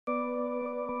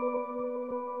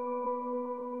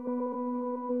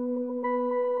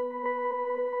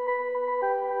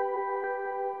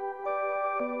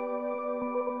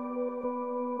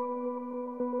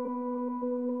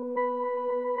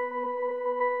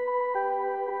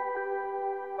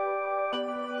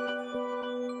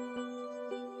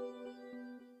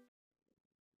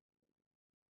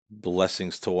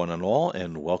Blessings to one and all,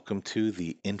 and welcome to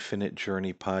the Infinite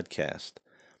Journey podcast.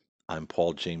 I'm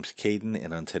Paul James Caden,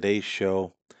 and on today's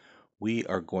show, we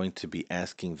are going to be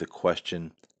asking the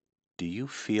question: do you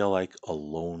feel like a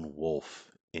lone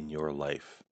wolf in your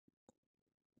life?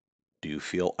 Do you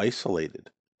feel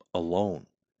isolated, alone?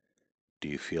 Do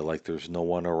you feel like there's no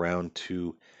one around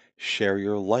to share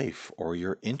your life or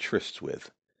your interests with?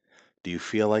 Do you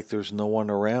feel like there's no one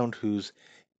around who's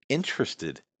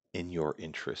interested in your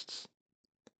interests?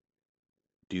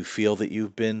 Do you feel that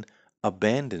you've been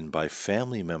abandoned by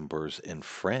family members and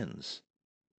friends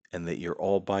and that you're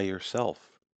all by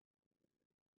yourself?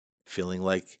 Feeling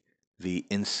like the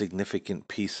insignificant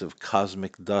piece of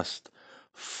cosmic dust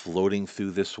floating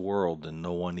through this world and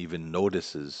no one even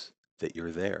notices that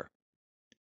you're there?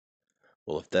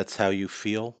 Well, if that's how you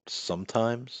feel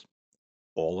sometimes,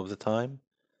 all of the time,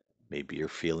 maybe you're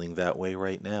feeling that way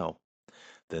right now,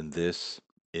 then this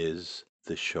is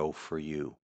the show for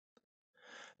you.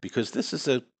 Because this is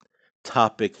a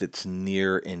topic that's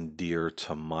near and dear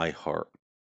to my heart.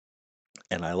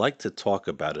 And I like to talk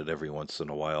about it every once in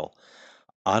a while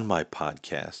on my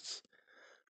podcasts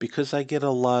because I get a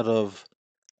lot of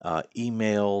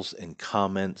emails and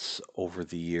comments over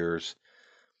the years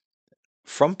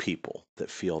from people that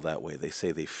feel that way. They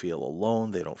say they feel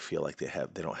alone. They don't feel like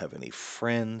they don't have any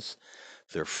friends.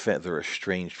 They're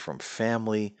estranged from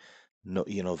family. No,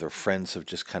 their friends have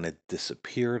just kind of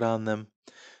disappeared on them.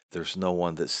 There's no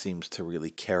one that seems to really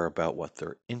care about what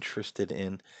they're interested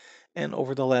in. And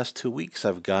over the last 2 weeks,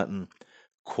 I've gotten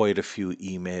quite a few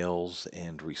emails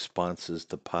and responses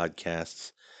to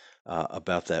podcasts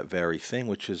about that very thing,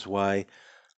 which is why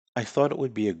I thought it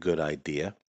would be a good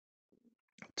idea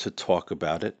to talk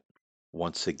about it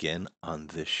once again on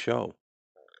this show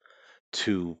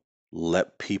to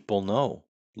let people know,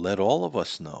 let all of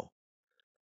us know,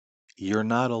 you're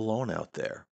not alone out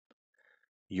there.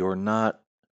 You're not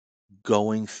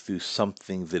going through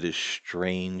something that is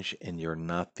strange, and you're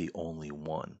not the only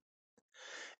one.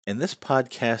 And this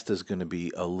podcast is going to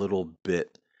be a little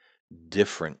bit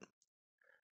different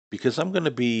because I'm going to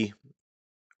be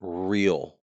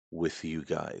real with you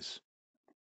guys.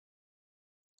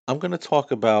 I'm going to talk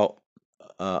about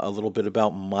a little bit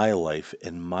about my life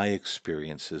and my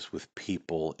experiences with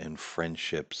people and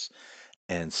friendships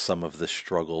and some of the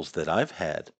struggles that I've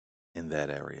had in that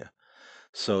area.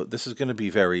 So, this is going to be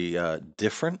very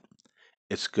different.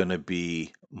 It's going to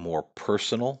be more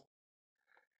personal.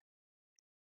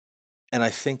 And I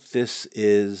think this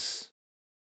is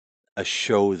a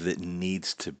show that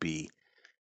needs to be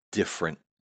different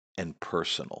and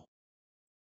personal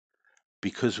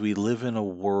because we live in a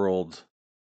world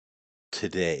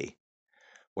today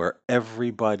where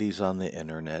everybody's on the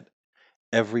internet,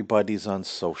 everybody's on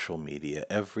social media,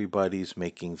 everybody's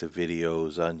making the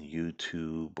videos on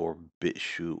YouTube or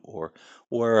BitChute or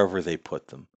wherever they put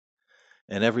them.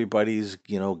 And everybody's,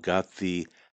 got the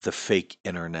fake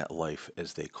internet life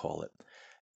as they call it.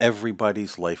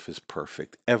 Everybody's life is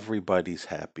perfect. Everybody's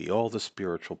happy. All the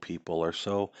spiritual people are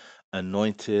so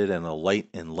anointed and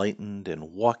enlightened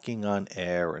and walking on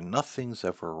air, and nothing's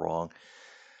ever wrong.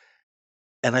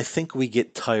 And I think we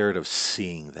get tired of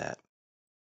seeing that.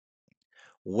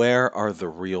 Where are the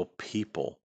real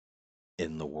people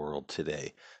in the world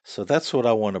today? So that's what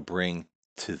I want to bring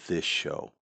to this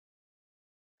show.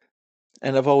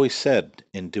 And I've always said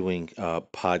in doing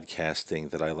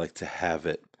podcasting that I like to have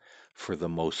it for the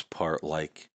most part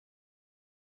like,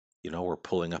 we're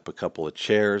pulling up a couple of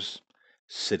chairs,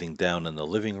 sitting down in the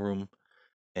living room,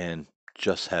 and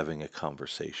just having a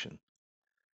conversation.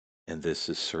 And this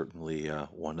is certainly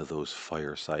one of those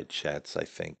fireside chats, I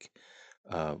think.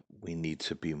 We need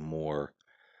to be more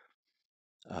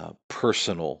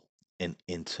personal and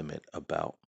intimate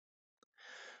about.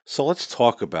 So let's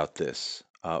talk about this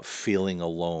feeling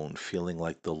alone, feeling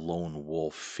like the lone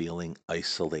wolf, feeling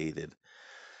isolated.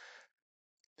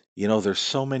 There's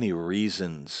so many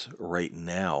reasons right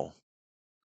now.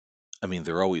 I mean,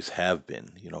 there always have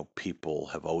been. People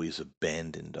have always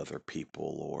abandoned other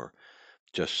people or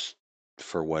just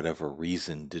for whatever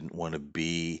reason didn't want to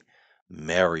be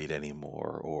married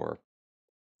anymore or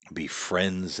be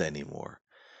friends anymore.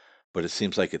 But it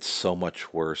seems like it's so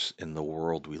much worse in the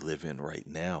world we live in right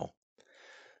now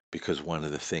because one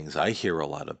of the things I hear a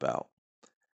lot about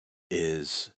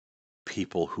is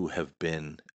people who have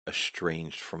been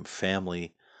estranged from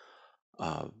family,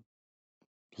 uh,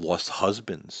 lost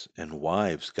husbands and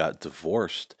wives, got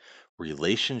divorced,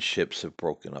 relationships have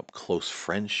broken up, close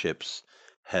friendships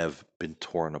have been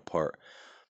torn apart,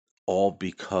 all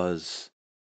because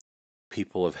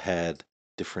people have had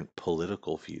different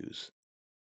political views.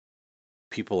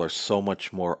 People are so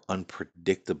much more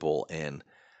unpredictable and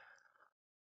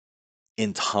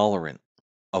intolerant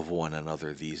of one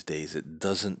another these days. It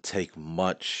doesn't take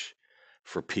much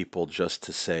for people just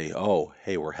to say, "Oh,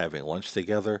 hey, we're having lunch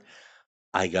together.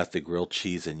 I got the grilled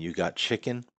cheese and you got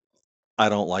chicken. I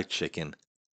don't like chicken.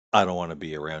 I don't want to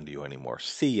be around you anymore.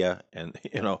 See ya." And,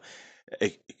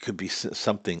 it could be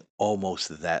something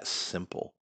almost that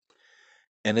simple.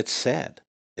 And it's sad.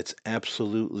 It's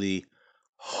absolutely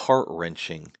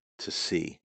heart-wrenching to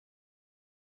see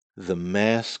the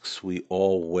masks we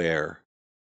all wear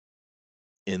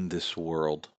in this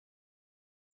world.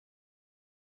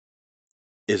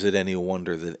 Is it any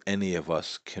wonder that any of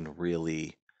us can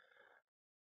really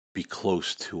be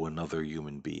close to another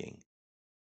human being?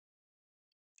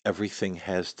 Everything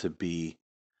has to be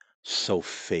so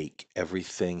fake.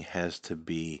 Everything has to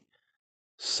be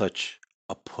such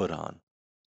a put on.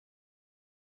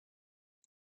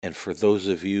 And for those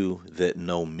of you that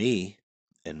know me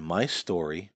and my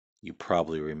story, you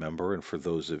probably remember. And for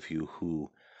those of you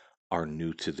who are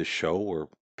new to the show, we're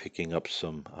picking up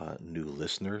some new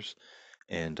listeners.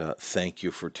 And thank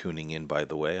you for tuning in, by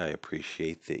the way. I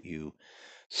appreciate that you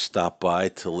stopped by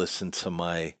to listen to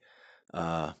my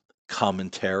uh,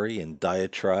 commentary and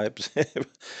diatribes.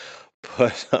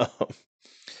 But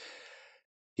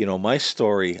my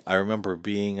story, I remember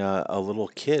being a little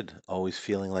kid, always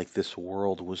feeling like this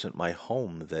world wasn't my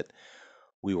home, that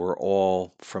we were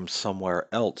all from somewhere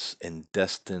else and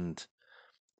destined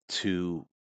to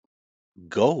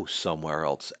go somewhere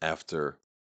else after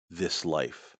this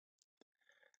life.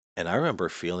 And I remember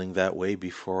feeling that way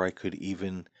before I could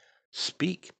even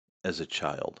speak as a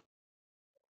child.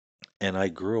 And I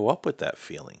grew up with that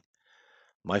feeling.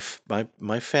 My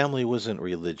family wasn't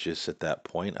religious at that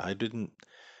point. I didn't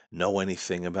know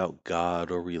anything about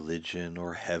God or religion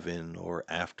or heaven or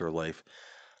afterlife.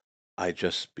 I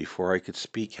just, before I could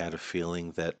speak, had a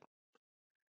feeling that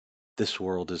this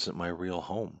world isn't my real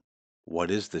home.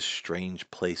 What is this strange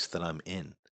place that I'm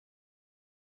in?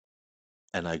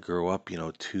 And I grew up,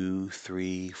 2,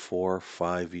 3, 4,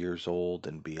 5 years old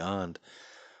and beyond,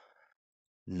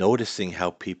 noticing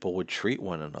how people would treat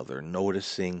one another,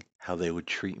 noticing how they would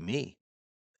treat me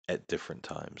at different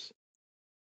times,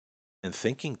 and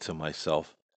thinking to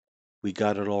myself, we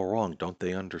got it all wrong. Don't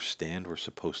they understand we're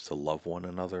supposed to love one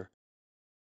another?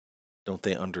 Don't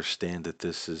they understand that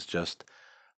this is just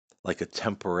like a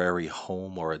temporary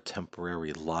home or a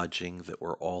temporary lodging that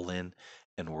we're all in,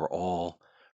 and we're all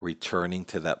returning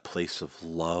to that place of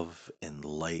love and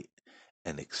light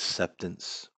and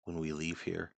acceptance when we leave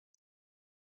here?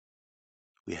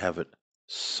 We have it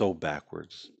so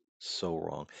backwards, so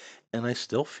wrong. And I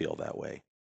still feel that way.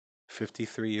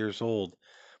 53 years old,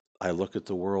 I look at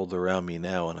the world around me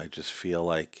now and I just feel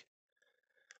like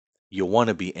you want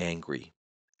to be angry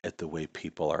at the way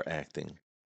people are acting.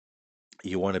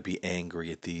 You want to be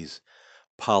angry at these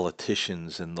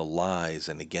politicians and the lies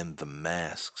and again the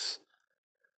masks.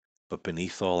 But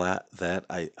beneath all that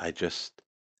I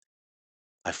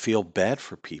feel bad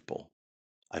for people.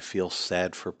 I feel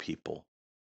sad for people.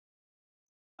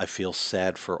 I feel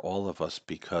sad for all of us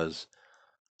because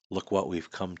look what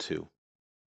we've come to.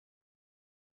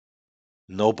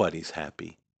 Nobody's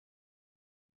happy.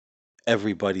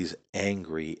 Everybody's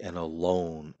angry and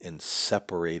alone and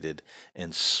separated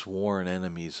and sworn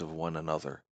enemies of one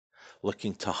another,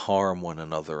 looking to harm one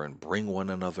another and bring one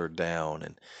another down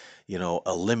and,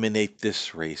 eliminate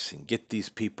this race and get these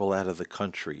people out of the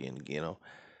country. And,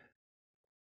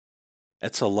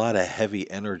 that's a lot of heavy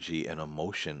energy and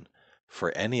emotion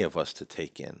for any of us to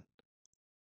take in.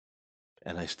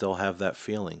 And I still have that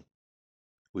feeling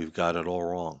we've got it all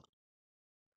wrong.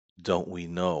 Don't we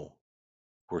know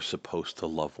we're supposed to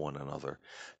love one another?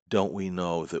 Don't we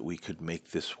know that we could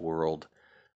make this world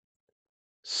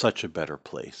such a better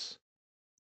place?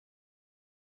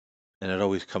 And it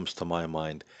always comes to my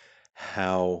mind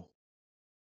how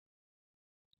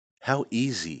how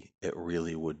easy it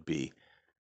really would be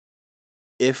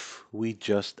if we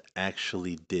just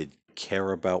actually did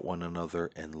care about one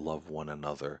another and love one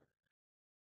another.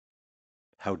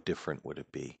 How different would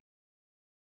it be?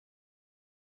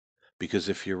 Because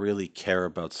if you really care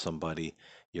about somebody,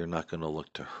 you're not going to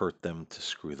look to hurt them, to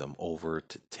screw them over,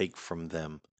 to take from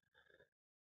them.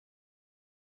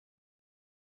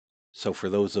 So for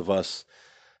those of us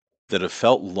that have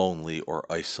felt lonely or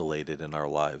isolated in our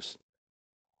lives,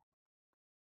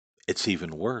 it's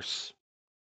even worse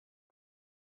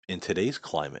in today's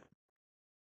climate.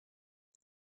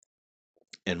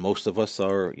 And most of us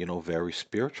are, very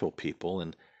spiritual people.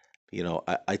 And,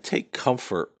 I take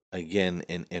comfort again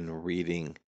in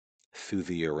reading through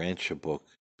the Urantia book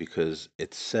because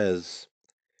it says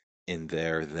in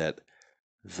there that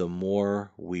the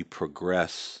more we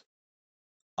progress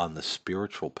on the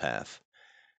spiritual path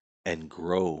and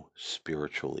grow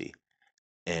spiritually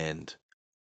and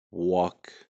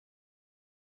walk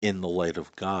in the light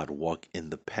of God, walk in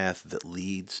the path that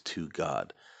leads to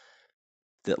God,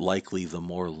 that likely the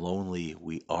more lonely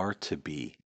we are to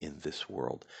be in this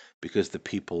world because the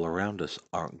people around us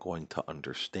aren't going to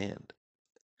understand.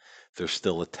 They're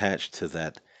still attached to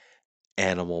that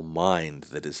animal mind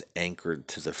that is anchored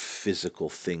to the physical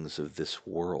things of this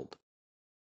world.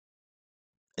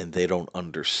 And they don't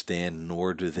understand,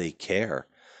 nor do they care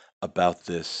about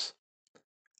this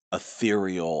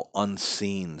ethereal,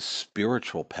 unseen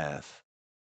spiritual path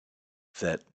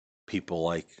that people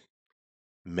like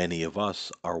many of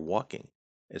us are walking.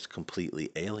 It's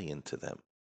completely alien to them.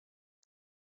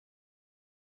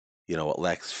 It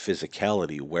lacks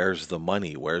physicality. Where's the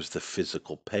money? Where's the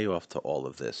physical payoff to all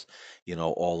of this?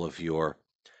 All of your,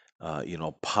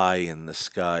 pie in the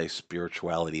sky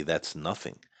spirituality, that's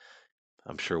nothing.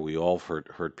 I'm sure we all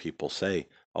heard people say,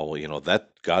 "Oh, well, that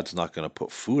God's not going to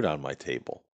put food on my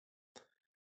table."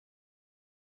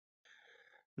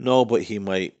 No, but he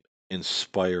might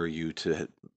inspire you to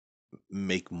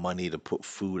make money to put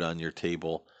food on your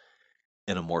table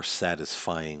in a more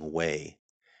satisfying way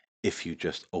if you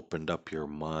just opened up your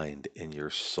mind and your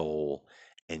soul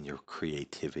and your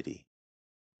creativity.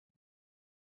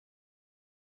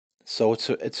 So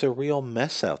it's a real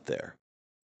mess out there,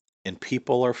 and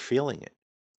people are feeling it.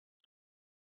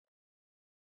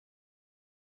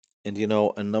 And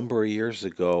a number of years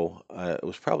ago, it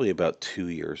was probably about 2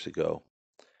 years ago,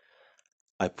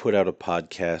 I put out a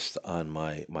podcast on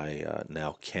my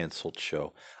now canceled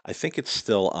show. I think it's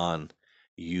still on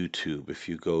YouTube. If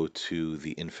you go to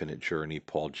the Infinite Journey,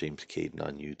 Paul James Caden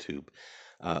on YouTube,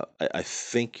 I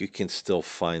think you can still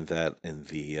find that in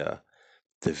the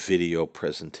video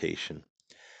presentation.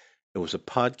 It was a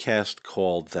podcast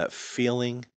called "That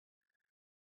Feeling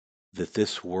That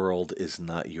This World Is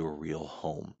Not Your Real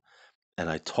Home," and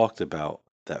I talked about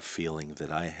that feeling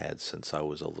that I had since I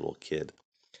was a little kid.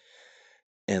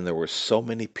 And there were so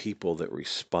many people that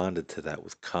responded to that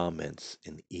with comments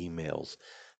and emails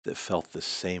that felt the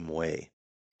same way.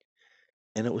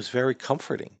 And it was very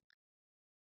comforting,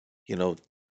 you know,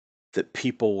 that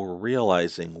people were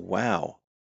realizing, wow,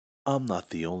 I'm not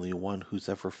the only one who's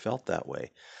ever felt that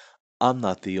way. I'm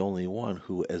not the only one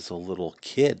who, as a little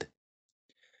kid,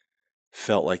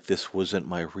 felt like this wasn't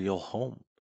my real home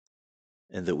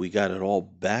and that we got it all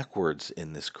backwards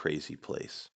in this crazy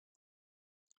place.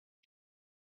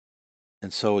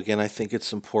 And so, again, I think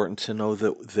it's important to know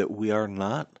that we are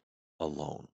not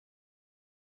alone.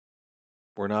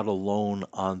 We're not alone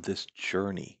on this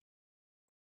journey.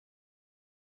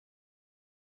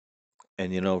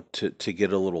 And to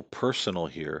get a little personal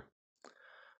here,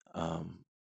 um,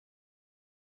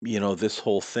 this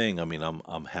whole thing. I mean,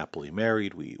 I'm happily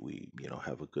married. We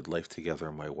have a good life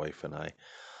together, my wife and I.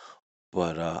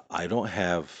 But I don't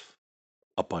have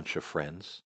a bunch of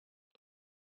friends.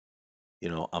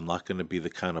 I'm not going to be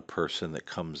the kind of person that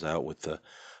comes out with the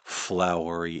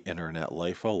flowery internet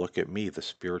life. Oh, look at me, the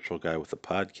spiritual guy with the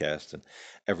podcast, and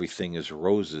everything is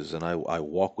roses, and I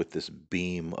walk with this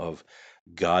beam of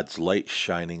God's light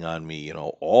shining on me,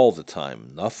 all the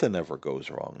time. Nothing ever goes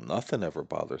wrong. Nothing ever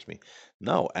bothers me.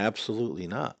 No, absolutely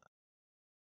not.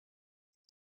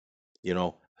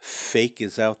 Fake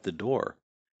is out the door.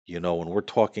 When we're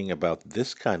talking about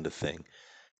this kind of thing,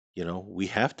 we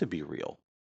have to be real.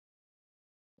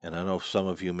 And I know some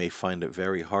of you may find it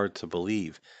very hard to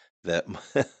believe that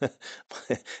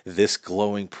this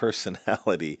glowing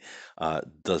personality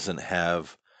doesn't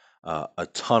have a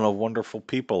ton of wonderful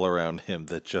people around him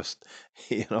that just,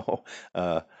 you know,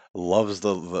 uh, loves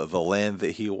the land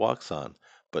that he walks on.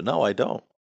 But no, I don't.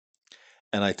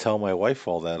 And I tell my wife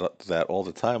all that all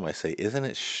the time. I say, isn't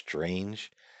it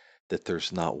strange that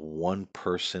there's not one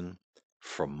person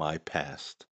from my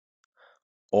past?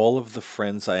 All of the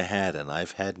friends I had, and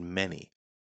I've had many,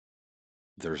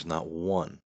 there's not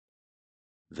one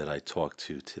that I talk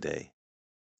to today.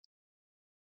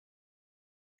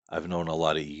 I've known a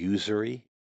lot of usury.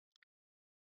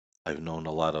 I've known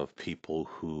a lot of people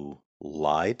who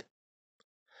lied,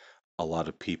 a lot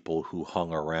of people who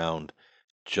hung around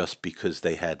just because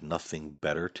they had nothing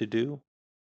better to do.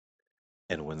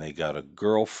 And when they got a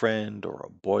girlfriend or a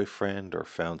boyfriend or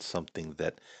found something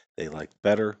that they liked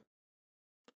better,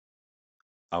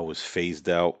 I was phased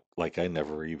out like I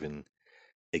never even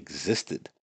existed.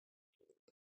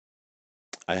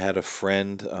 I had a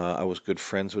friend, I was good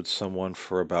friends with someone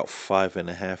for about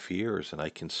 5.5 years, and I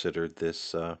considered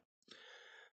this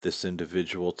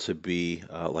individual to be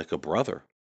like a brother.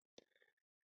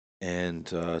 And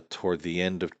toward the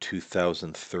end of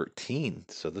 2013,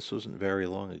 so this wasn't very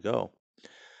long ago,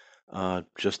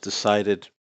 just decided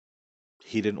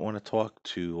he didn't want to talk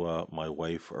to my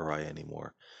wife or I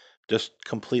anymore. Just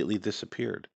completely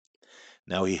disappeared.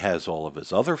 Now he has all of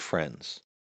his other friends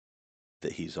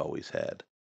that he's always had,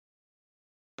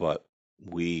 but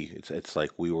it's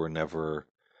like we were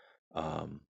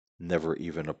um, never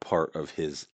even a part of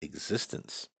his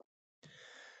existence.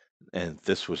 And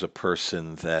this was a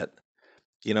person that,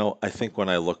 I think when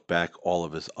I look back, all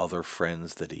of his other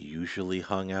friends that he usually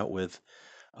hung out with,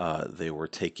 they were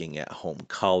taking at home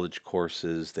college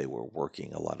courses, they were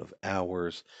working a lot of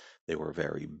hours, they were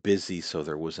very busy, so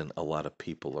there wasn't a lot of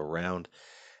people around.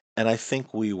 And I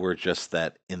think we were just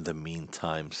that in the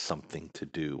meantime something to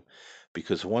do.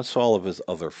 Because once all of his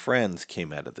other friends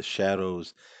came out of the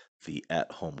shadows, the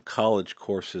at home college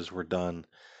courses were done,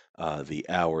 the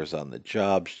hours on the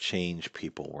jobs changed,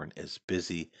 people weren't as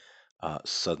busy.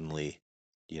 Suddenly,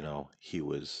 he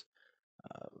was,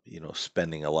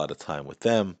 spending a lot of time with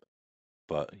them,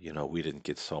 but, we didn't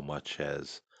get so much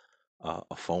as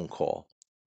a phone call.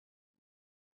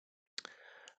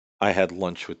 I had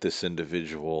lunch with this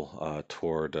individual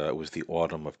toward it was the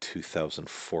autumn of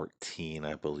 2014,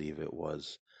 I believe it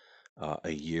was,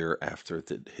 a year after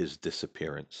his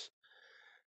disappearance,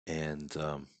 and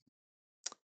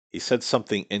he said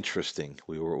something interesting.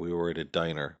 We were at a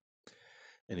diner,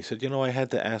 and he said, I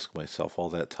had to ask myself all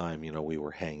that time, we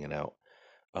were hanging out.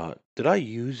 Did I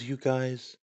use you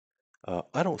guys?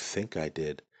 I don't think I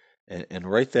did. And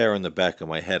right there in the back of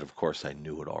my head, of course, I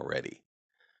knew it already.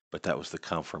 But that was the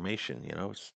confirmation,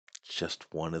 it's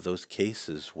just one of those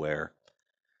cases where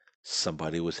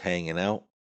somebody was hanging out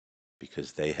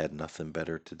because they had nothing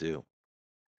better to do.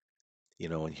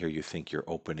 And here you think you're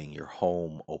opening your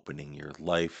home, opening your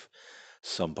life.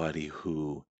 Somebody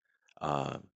who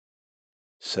uh,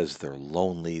 says they're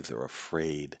lonely, they're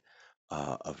afraid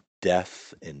of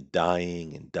death and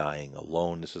dying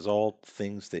alone. This is all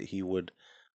things that he would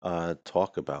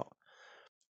talk about.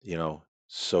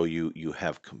 So you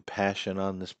have compassion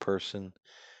on this person.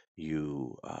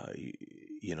 You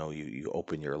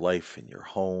open your life and your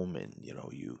home, and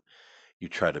you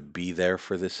try to be there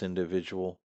for this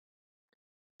individual,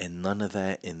 and none of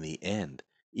that in the end,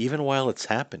 even while it's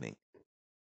happening,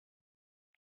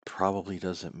 probably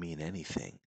doesn't mean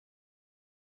anything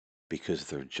because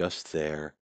they're just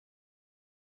there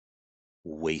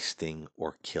wasting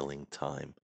or killing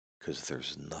time because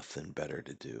there's nothing better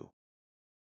to do.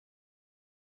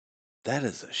 That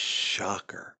is a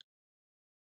shocker.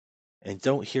 And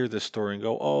don't hear the story and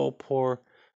go, "Oh, poor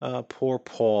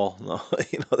Paul." No,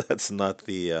 that's not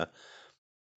the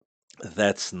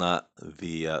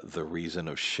reason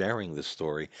of sharing this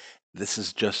story. This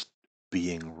is just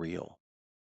being real.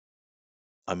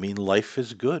 I mean, life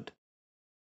is good.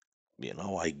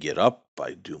 I get up,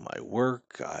 I do my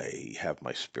work, I have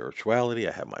my spirituality,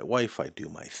 I have my wife, I do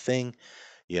my thing.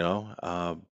 You know,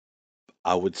 uh,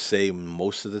 I would say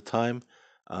most of the time,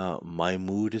 my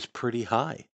mood is pretty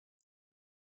high.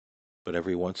 But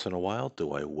every once in a while,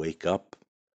 do I wake up?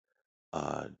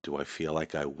 Do I feel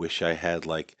like I wish I had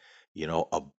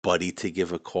a buddy to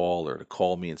give a call or to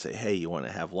call me and say, "Hey, you want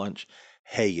to have lunch?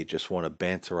 Hey, you just want to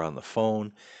banter on the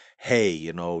phone?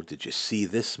 Hey, did you see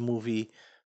this movie?"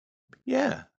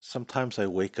 Yeah, sometimes I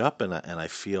wake up and I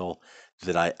feel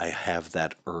that I have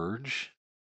that urge,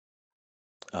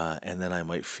 and then I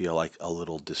might feel like a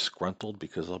little disgruntled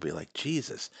because I'll be like,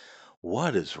 Jesus,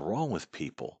 what is wrong with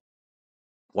people?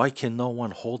 Why can no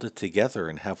one hold it together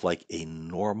and have like a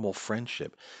normal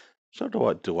friendship? So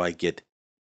do I get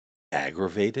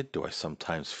aggravated? Do I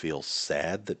sometimes feel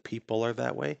sad that people are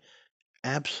that way?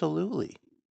 Absolutely.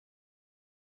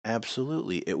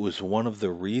 Absolutely. It was one of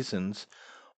the reasons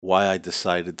why I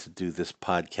decided to do this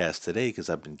podcast today because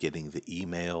I've been getting the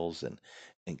emails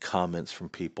and comments from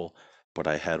people. But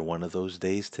I had one of those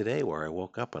days today where I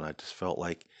woke up and I just felt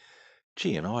like,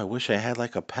 gee, I wish I had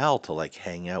like a pal to like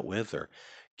hang out with or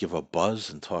give a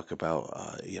buzz and talk about,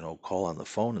 call on the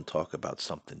phone and talk about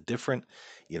something different,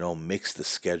 mix the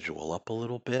schedule up a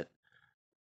little bit.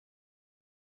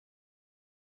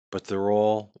 But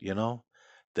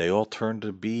they all turned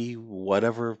to be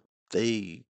whatever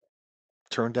they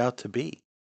turned out to be.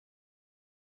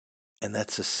 And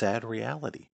that's a sad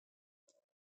reality.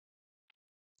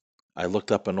 I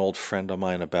looked up an old friend of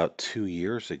mine about 2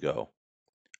 years ago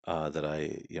that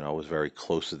I was very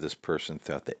close to this person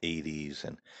throughout the 80s.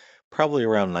 And probably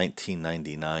around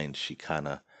 1999, she kind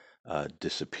of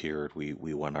disappeared.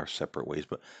 We went our separate ways,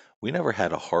 but we never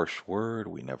had a harsh word.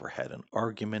 We never had an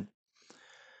argument.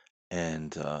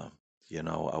 And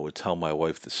I would tell my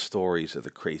wife the stories of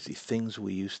the crazy things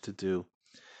we used to do,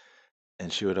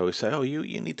 and she would always say, "Oh,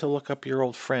 you need to look up your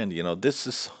old friend. This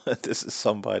is this is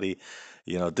somebody,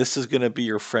 this is going to be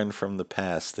your friend from the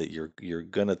past that you're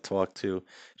going to talk to.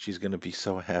 She's going to be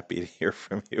so happy to hear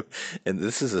from you." And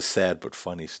this is a sad but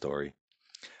funny story.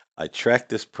 I tracked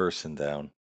this person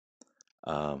down.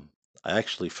 Um, I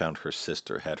actually found her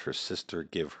sister, had her sister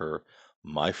give her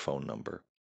my phone number,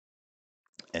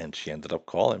 and she ended up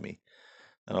calling me.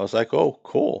 And I was like, "Oh,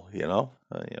 cool,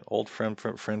 old friend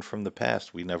from the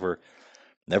past. We never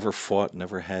fought,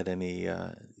 never had any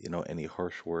any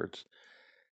harsh words."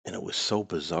 And it was so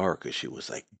bizarre because she was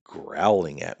like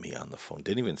growling at me on the phone.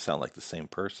 Didn't even sound like the same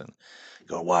person.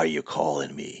 Going, "Why are you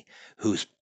calling me? Who's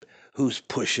who's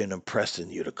pushing and pressing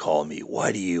you to call me?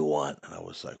 What do you want?" And I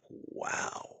was like,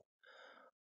 "Wow,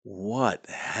 what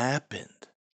happened?"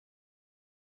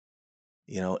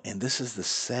 And this is the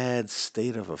sad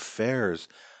state of affairs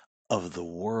of the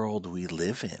world we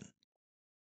live in.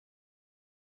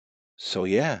 So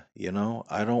yeah,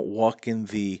 I don't walk in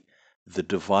the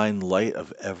divine light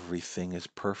of everything is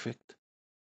perfect.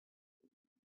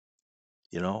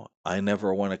 I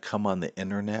never want to come on the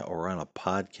internet or on a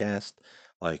podcast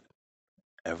like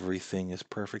everything is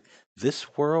perfect.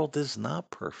 This world is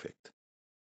not perfect.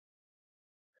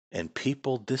 And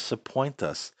people disappoint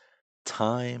us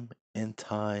time and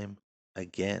time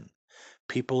again.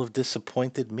 People have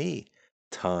disappointed me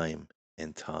time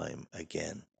and time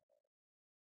again.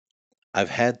 I've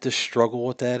had to struggle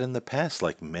with that in the past,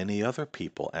 like many other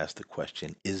people ask the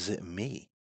question, is it me?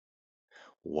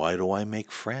 Why do I make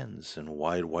friends? And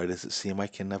why does it seem I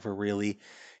can never really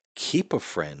keep a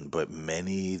friend? But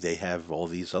many, they have all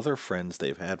these other friends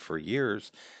they've had for years,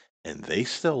 and they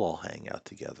still all hang out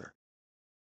together.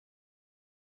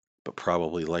 But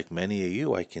probably like many of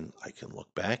you, I can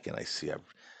look back and I see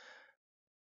I've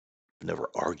never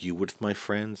argued with my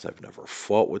friends, I've never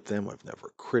fought with them, I've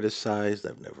never criticized,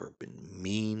 I've never been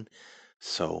mean.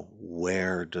 So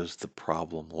where does the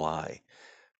problem lie?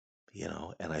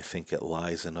 And I think it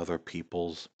lies in other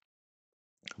people's,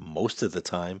 most of the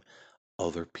time,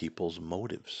 other people's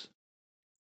motives.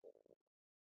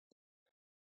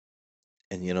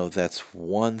 And that's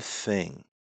one thing.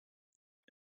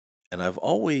 And I've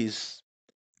always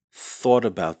thought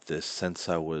about this since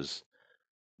I was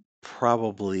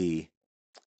probably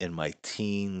in my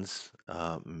teens,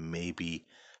 maybe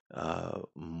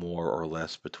more or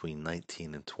less between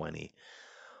 19 and 20.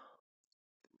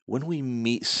 When we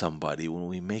meet somebody, when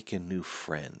we make a new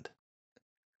friend,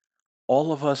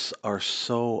 all of us are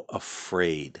so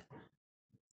afraid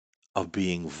of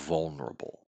being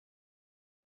vulnerable.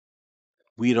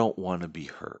 We don't want to be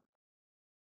hurt.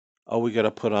 Oh, we got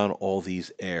to put on all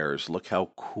these airs. Look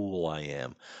how cool I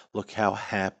am. Look how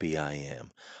happy I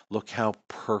am. Look how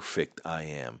perfect I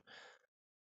am.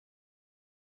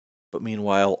 But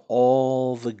meanwhile,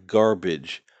 all the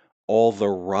garbage, all the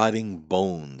rotting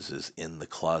bones is in the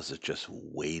closet just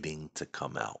waiting to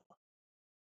come out.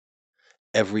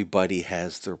 Everybody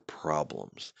has their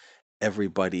problems.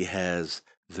 Everybody has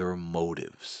their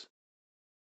motives.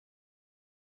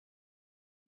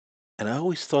 And I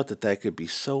always thought that that could be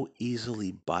so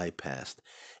easily bypassed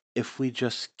if we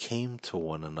just came to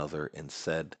one another and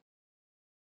said,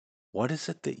 what is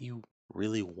it that you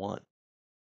really want?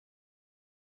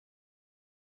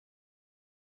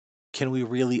 Can we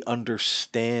really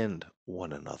understand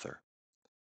one another?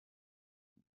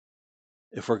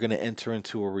 If we're going to enter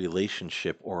into a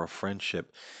relationship or a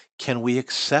friendship, can we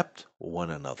accept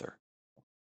one another?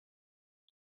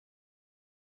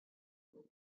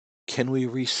 Can we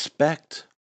respect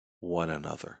one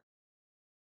another?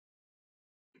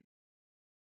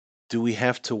 Do we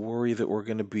have to worry that we're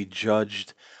going to be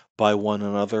judged by one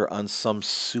another on some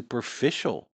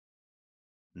superficial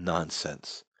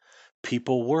nonsense?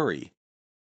 People worry.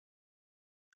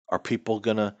 Are people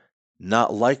going to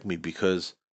not like me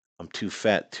because I'm too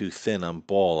fat, too thin, I'm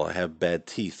bald, I have bad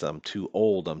teeth, I'm too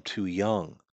old, I'm too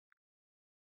young,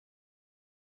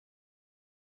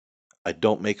 I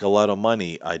don't make a lot of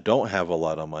money, I don't have a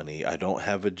lot of money, I don't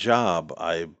have a job,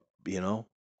 you know,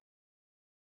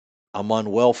 I'm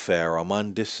on welfare, I'm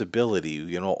on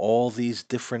disability, all these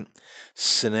different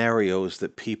scenarios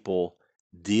that people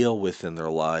deal with in their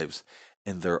lives,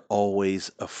 and they're always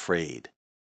afraid.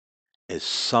 Is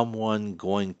someone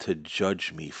going to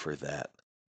judge me for that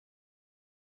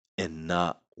and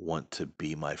not want to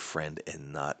be my friend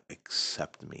and not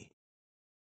accept me?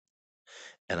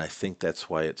 And I think that's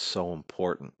why it's so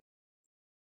important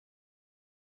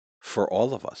for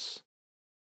all of us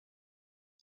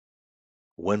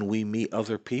when we meet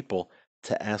other people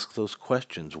to ask those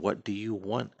questions. What do you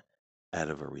want out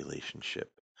of a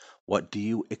relationship? What do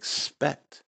you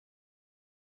expect?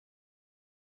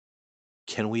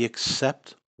 Can we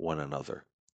accept one another?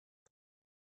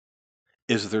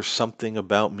 Is there something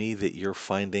about me that you're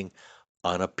finding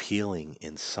unappealing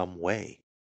in some way?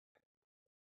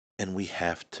 And we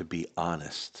have to be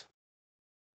honest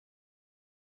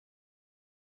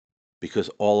because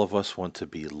all of us want to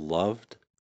be loved,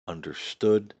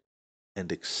 understood,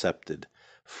 and accepted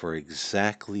for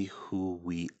exactly who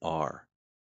we are.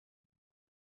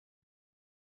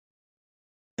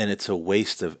 And it's a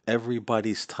waste of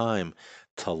everybody's time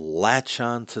to latch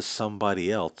on to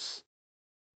somebody else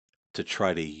to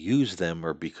try to use them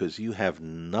or because you have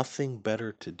nothing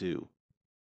better to do.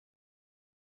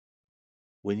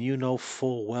 When you know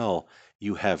full well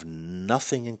you have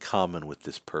nothing in common with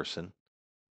this person,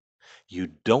 you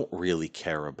don't really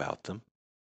care about them,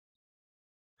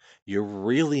 you're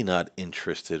really not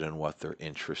interested in what they're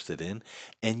interested in,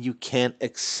 and you can't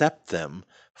accept them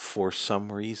for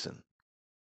some reason.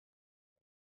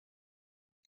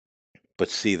 But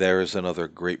see, there is another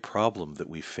great problem that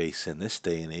we face in this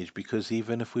day and age because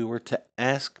even if we were to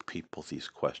ask people these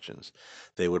questions,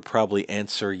 they would probably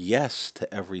answer yes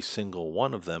to every single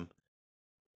one of them,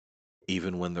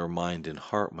 even when their mind and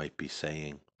heart might be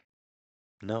saying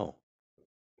no.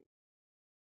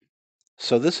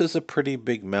 So, this is a pretty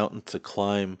big mountain to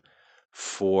climb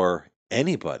for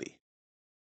anybody,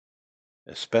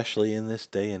 especially in this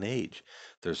day and age.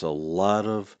 There's a lot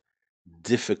of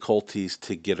difficulties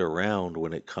to get around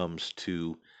when it comes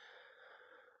to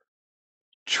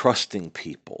trusting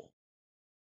people,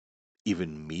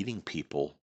 even meeting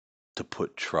people to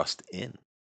put trust in.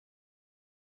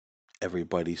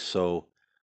 Everybody's so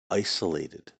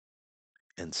isolated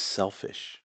and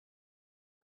selfish.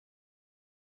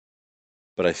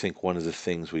 But I think one of the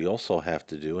things we also have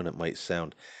to do, and it might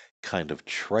sound kind of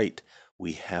trite,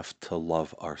 we have to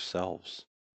love ourselves.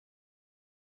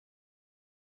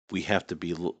 We have to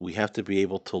be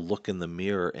able to look in the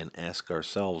mirror and ask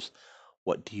ourselves,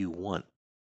 what do you want?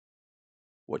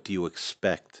 What do you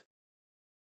expect?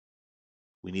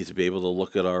 We need to be able to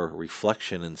look at our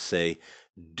reflection and say,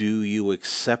 do you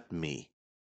accept me?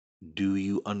 Do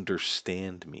you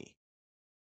understand me?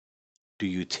 Do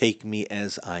you take me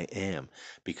as I am?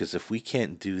 Because if we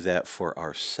can't do that for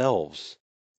ourselves,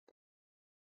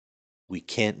 we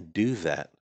can't do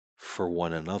that for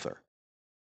one another.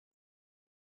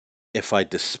 If I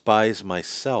despise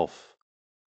myself,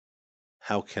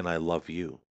 how can I love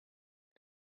you?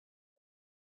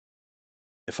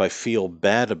 If I feel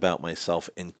bad about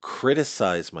myself and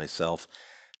criticize myself,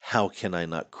 how can I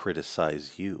not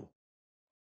criticize you?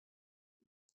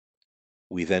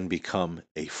 We then become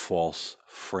a false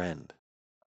friend.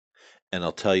 And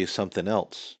I'll tell you something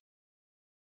else.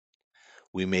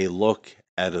 We may look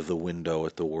out of the window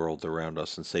at the world around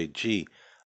us and say, gee,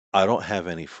 I don't have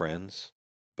any friends,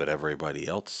 but everybody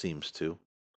else seems to.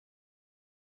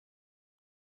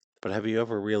 But have you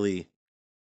ever really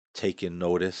taken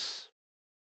notice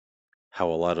how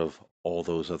a lot of all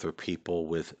those other people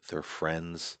with their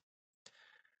friends,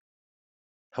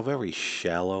 how very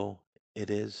shallow it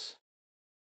is?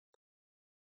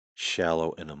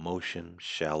 Shallow in emotion,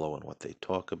 shallow in what they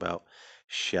talk about,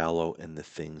 shallow in the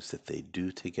things that they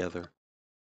do together,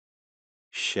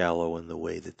 shallow in the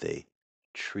way that they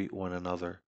treat one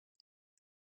another.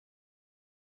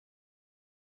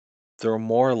 They're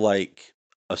more like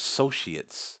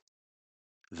associates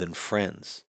than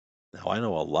friends. Now, I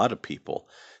know a lot of people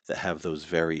that have those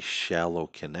very shallow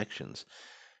connections.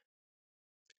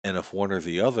 And if one or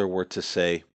the other were to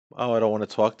say, oh, I don't want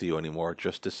to talk to you anymore,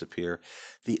 just disappear,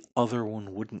 the other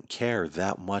one wouldn't care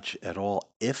that much at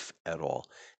all, if at all.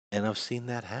 And I've seen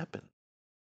that happen.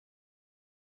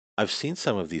 I've seen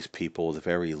some of these people with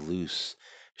very loose,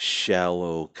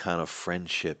 shallow kind of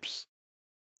friendships,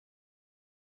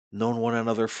 known one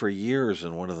another for years,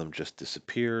 and one of them just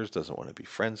disappears, doesn't want to be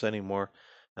friends anymore,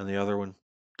 and the other one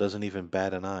doesn't even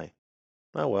bat an eye.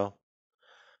 Oh well,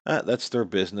 that's their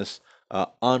business.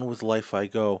 On with life I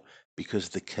go because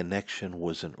the connection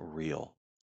wasn't real.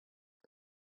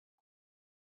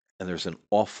 And there's an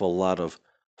awful lot of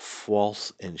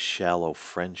false and shallow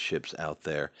friendships out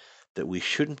there that we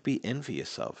shouldn't be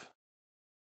envious of.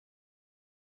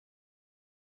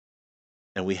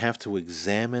 And we have to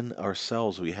examine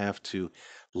ourselves. We have to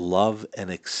love and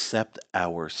accept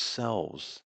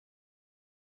ourselves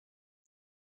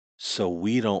so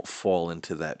we don't fall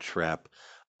into that trap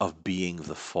of being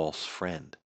the false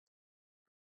friend.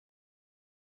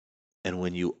 And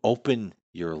when you open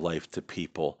your life to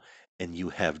people and you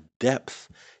have depth,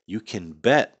 you can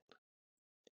bet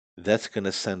that's going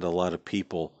to send a lot of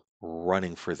people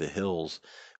running for the hills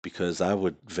because I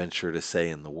would venture to say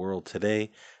in the world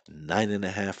today,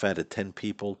 9.5 out of 10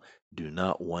 people do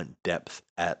not want depth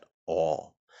at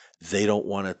all. They don't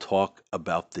want to talk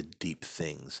about the deep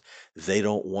things. They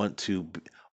don't want to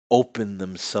open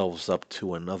themselves up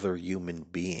to another human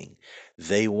being.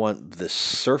 They want the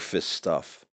surface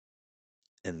stuff,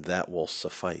 and that will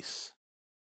suffice.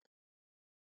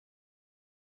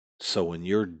 So when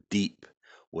you're deep,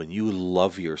 when you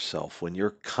love yourself, when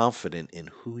you're confident in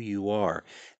who you are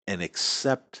and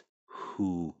accept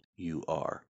who you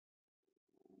are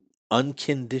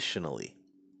unconditionally,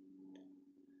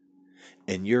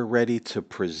 and you're ready to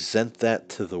present that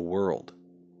to the world,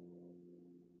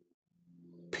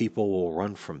 people will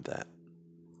run from that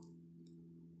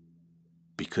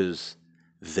because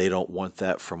they don't want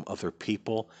that from other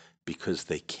people because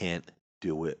they can't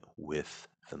do it with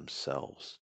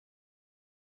themselves.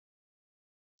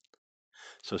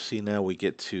 So, see, now we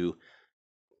get to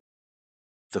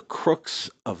the crux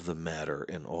of the matter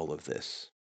in all of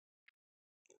this.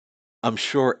 I'm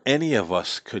sure any of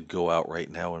us could go out right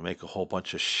now and make a whole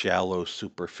bunch of shallow,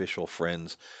 superficial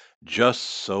friends just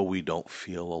so we don't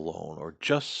feel alone or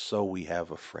just so we have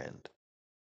a friend.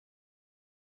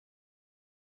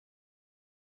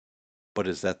 But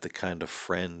is that the kind of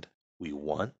friend we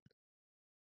want?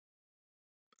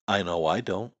 I know I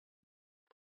don't.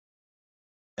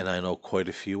 And I know quite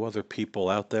a few other people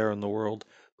out there in the world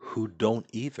who don't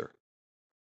either.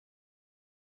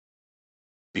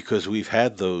 Because we've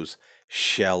had those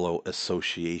shallow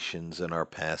associations in our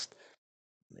past.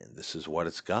 And this is what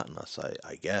it's gotten us,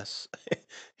 I guess.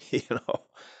 you know.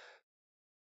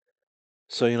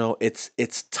 So,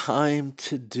 it's time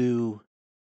to do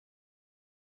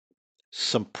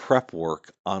some prep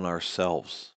work on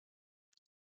ourselves.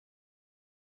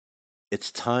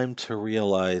 It's time to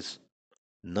realize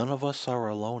none of us are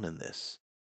alone in this.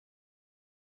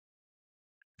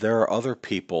 There are other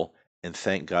people, and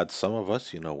thank God some of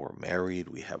us, we're married,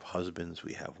 we have husbands,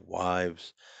 we have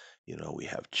wives, we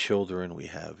have children, we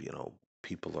have,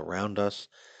 people around us.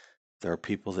 There are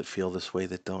people that feel this way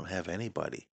that don't have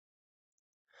anybody.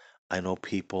 I know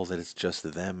people that it's just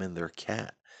them and their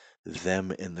cat,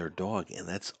 them and their dog, and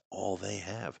that's all they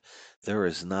have. There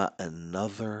is not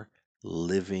another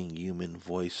living human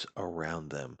voice around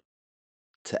them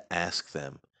to ask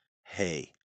them,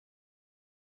 hey,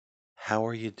 how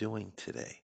are you doing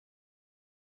today?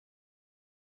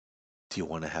 Do you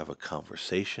want to have a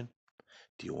conversation?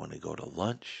 Do you want to go to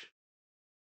lunch?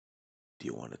 Do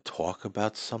you want to talk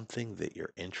about something that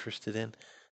you're interested in?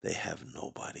 They have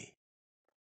nobody.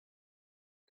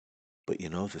 But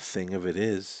the thing of it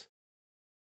is,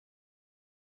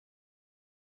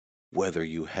 whether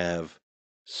you have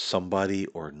somebody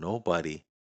or nobody,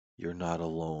 you're not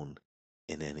alone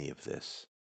in any of this.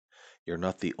 You're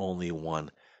not the only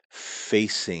one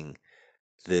facing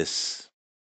this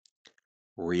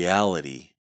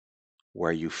reality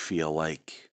where you feel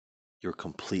like you're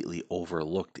completely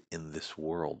overlooked in this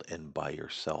world and by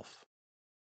yourself.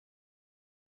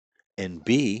 And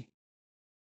B,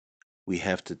 we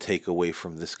have to take away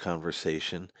from this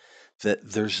conversation that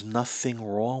there's nothing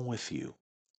wrong with you.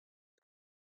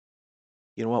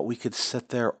 You know what? We could sit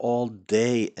there all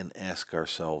day and ask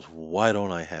ourselves, why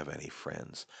don't I have any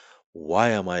friends? Why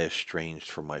am I estranged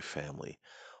from my family?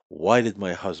 Why did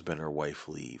my husband or wife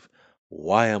leave?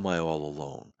 Why am I all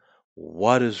alone?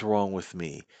 What is wrong with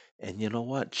me? And you know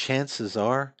what? Chances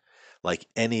are, like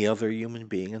any other human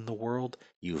being in the world,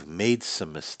 you've made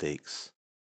some mistakes,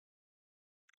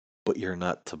 but you're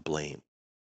not to blame.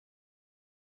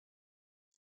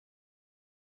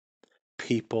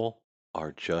 People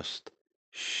are just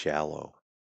shallow.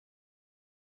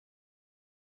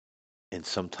 And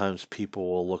sometimes people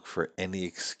will look for any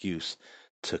excuse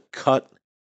to cut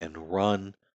and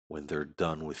run when they're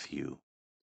done with you.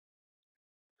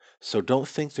 So don't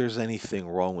think there's anything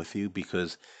wrong with you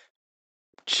because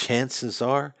chances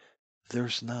are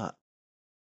there's not.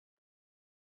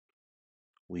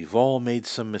 We've all made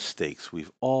some mistakes.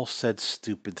 We've all said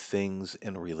stupid things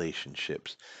in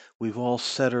relationships. We've all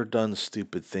said or done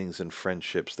stupid things in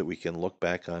friendships that we can look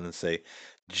back on and say,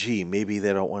 gee, maybe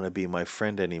they don't want to be my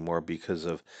friend anymore because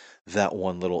of that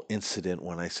one little incident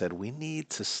when I said, we need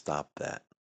to stop that.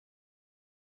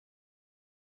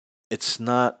 It's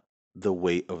not the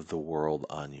weight of the world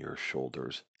on your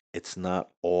shoulders. It's not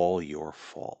all your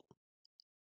fault.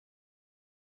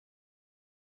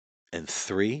 And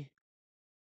three,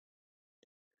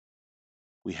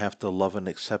 we have to love and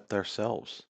accept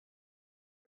ourselves.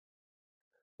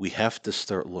 We have to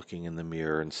start looking in the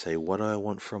mirror and say, what do I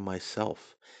want from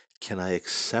myself? Can I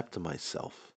accept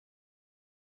myself?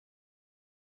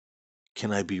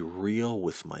 Can I be real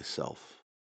with myself?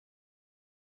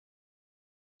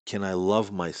 Can I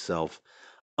love myself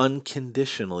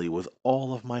unconditionally with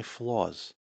all of my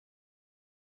flaws?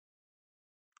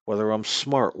 Whether I'm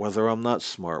smart, whether I'm not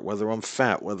smart, whether I'm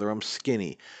fat, whether I'm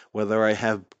skinny, whether I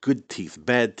have good teeth,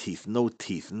 bad teeth,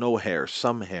 no hair,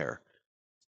 some hair,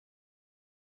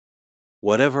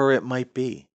 whatever it might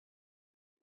be,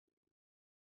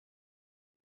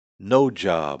 no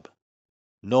job,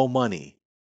 no money,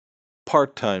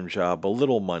 part time job, a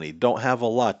little money, don't have a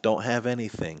lot, don't have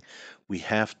anything. We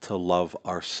have to love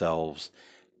ourselves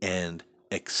and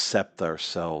accept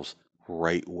ourselves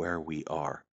right where we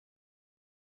are.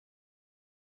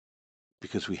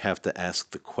 Because we have to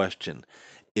ask the question,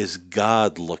 is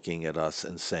God looking at us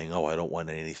and saying, "Oh, I don't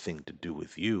want anything to do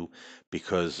with you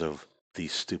because of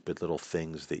these stupid little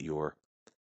things that you're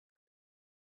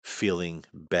feeling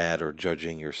bad or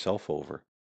judging yourself over?"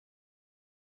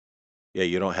 Yeah,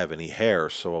 you don't have any hair,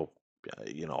 so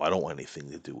I don't want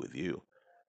anything to do with you.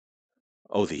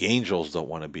 Oh, the angels don't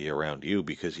want to be around you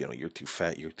because, you're too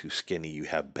fat, you're too skinny, you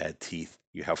have bad teeth,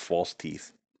 you have false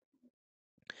teeth,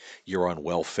 you're on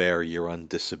welfare, you're on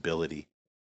disability,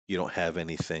 you don't have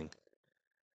anything.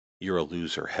 You're a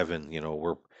loser.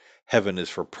 Heaven is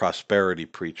for prosperity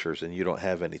preachers and you don't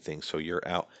have anything, so you're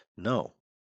out. No.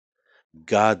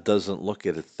 God doesn't look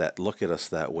at us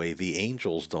that way. The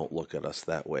angels don't look at us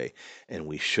that way, and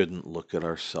we shouldn't look at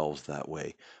ourselves that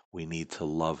way. We need to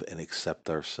love and accept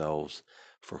ourselves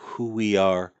for who we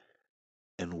are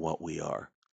and what we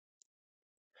are.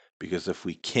 Because if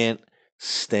we can't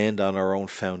stand on our own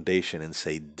foundation and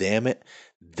say, "Damn it,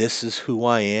 this is who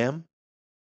I am,"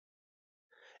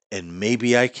 and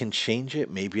maybe I can change it.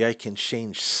 Maybe I can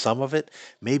change some of it.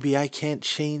 Maybe I can't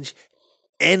change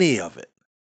any of it.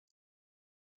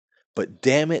 But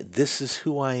damn it, this is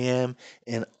who I am,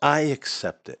 and I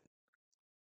accept it.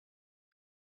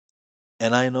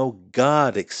 And I know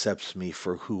God accepts me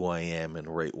for who I am and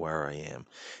right where I am.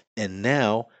 And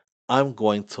now I'm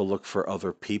going to look for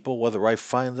other people, whether I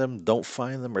find them, don't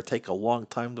find them, or take a long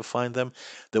time to find them,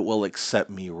 that will accept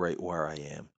me right where I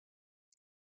am.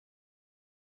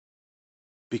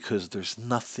 Because there's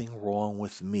nothing wrong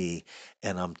with me,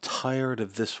 and I'm tired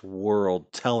of this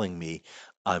world telling me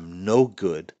I'm no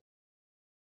good,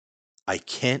 I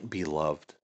can't be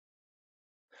loved,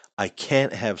 I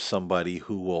can't have somebody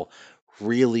who will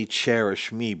really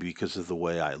cherish me because of the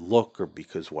way I look or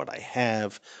because what I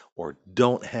have or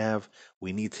don't have.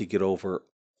 We need to get over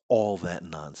all that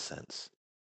nonsense.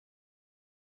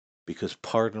 Because,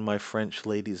 pardon my French,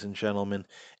 ladies and gentlemen,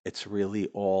 it's really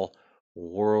all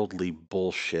worldly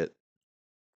bullshit,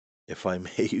 if I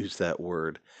may use that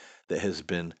word, that has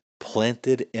been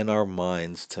planted in our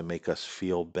minds to make us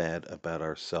feel bad about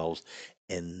ourselves,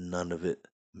 and none of it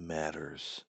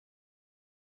matters.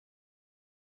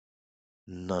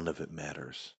 None of it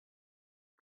matters.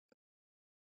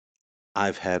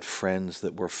 I've had friends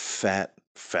that were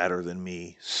fatter than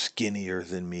me, skinnier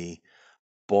than me,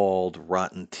 bald,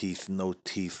 rotten teeth, no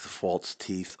teeth, false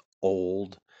teeth,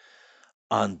 old,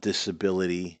 on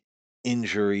disability,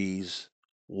 injuries,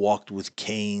 walked with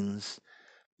canes.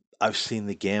 I've seen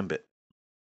the gambit.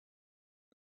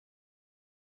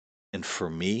 And for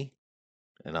me,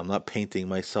 and I'm not painting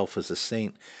myself as a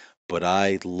saint, but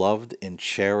I loved and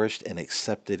cherished and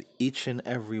accepted each and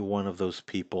every one of those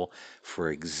people for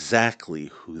exactly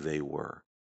who they were.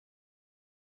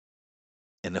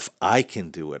 And if I can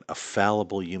do it, a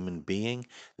fallible human being,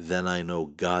 then I know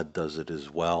God does it as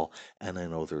well. And I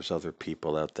know there's other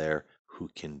people out there who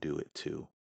can do it too.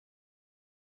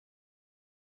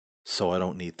 So I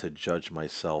don't need to judge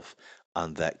myself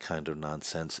on that kind of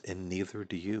nonsense, and neither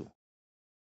do you.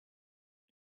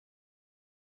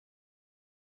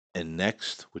 And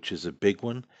next, which is a big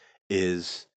one,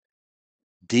 is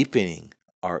deepening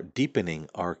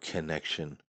our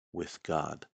connection with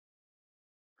God.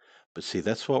 But see,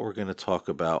 that's what we're going to talk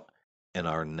about in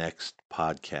our next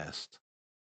podcast.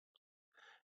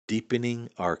 Deepening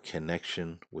our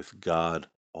connection with God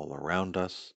all around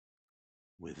us,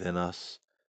 within us,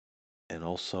 and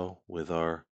also with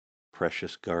our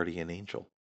precious guardian angel.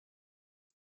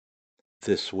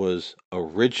 This was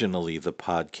originally the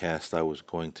podcast I was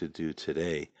going to do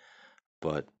today,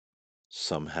 but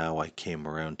somehow I came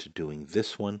around to doing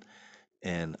this one,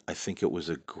 and I think it was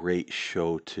a great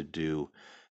show to do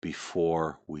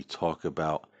before we talk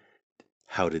about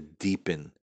how to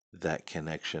deepen that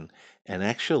connection and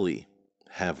actually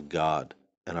have God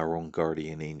and our own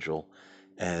guardian angel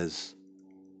as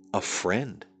a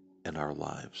friend in our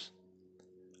lives,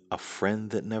 a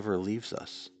friend that never leaves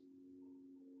us.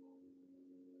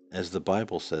 As the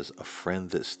Bible says, a friend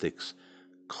that sticks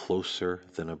closer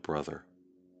than a brother.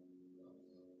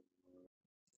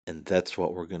 And that's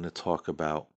what we're going to talk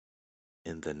about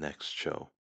in the next show.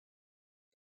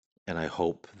 And I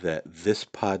hope that this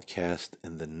podcast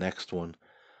and the next one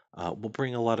will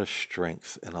bring a lot of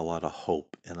strength and a lot of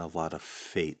hope and a lot of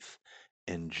faith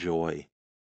and joy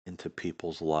into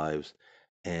people's lives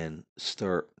and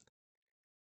start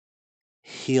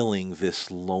healing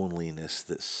this loneliness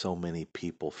that so many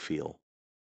people feel.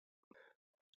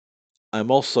 I'm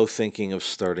also thinking of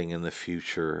starting in the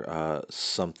future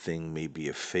something, maybe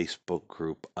a Facebook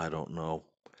group, I don't know,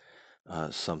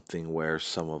 something where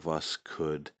some of us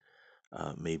could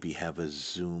maybe have a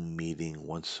Zoom meeting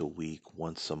once a week,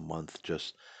 once a month,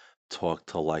 just talk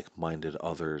to like minded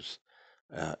others.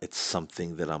 It's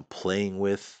something that I'm playing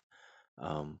with.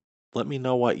 Um, Let me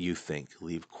know what you think.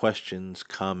 Leave questions,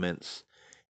 comments,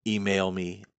 email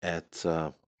me at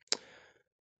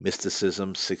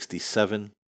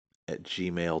mysticism67 at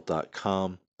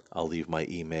gmail.com. I'll leave my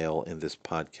email in this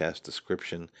podcast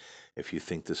description. If you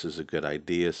think this is a good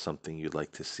idea, something you'd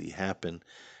like to see happen,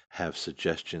 have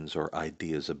suggestions or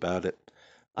ideas about it,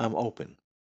 I'm open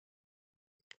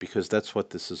because that's what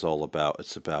this is all about.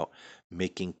 It's about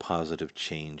making positive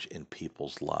change in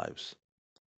people's lives.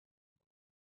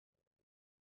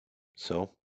 So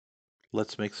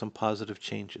let's make some positive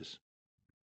changes.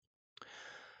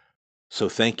 So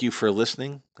thank you for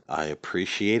listening. I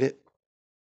appreciate it.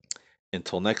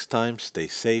 Until next time, stay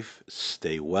safe,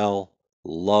 stay well,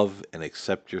 love and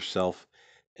accept yourself,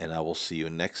 and I will see you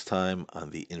next time on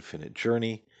the Infinite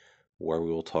Journey, where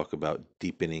we will talk about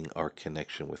deepening our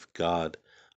connection with God,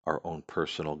 our own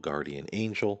personal guardian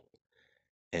angel,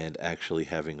 and actually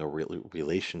having a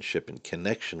relationship and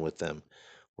connection with them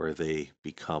where they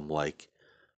become like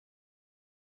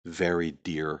very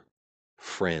dear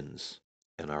friends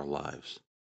in our lives.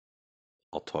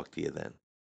 I'll talk to you then.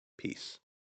 Peace.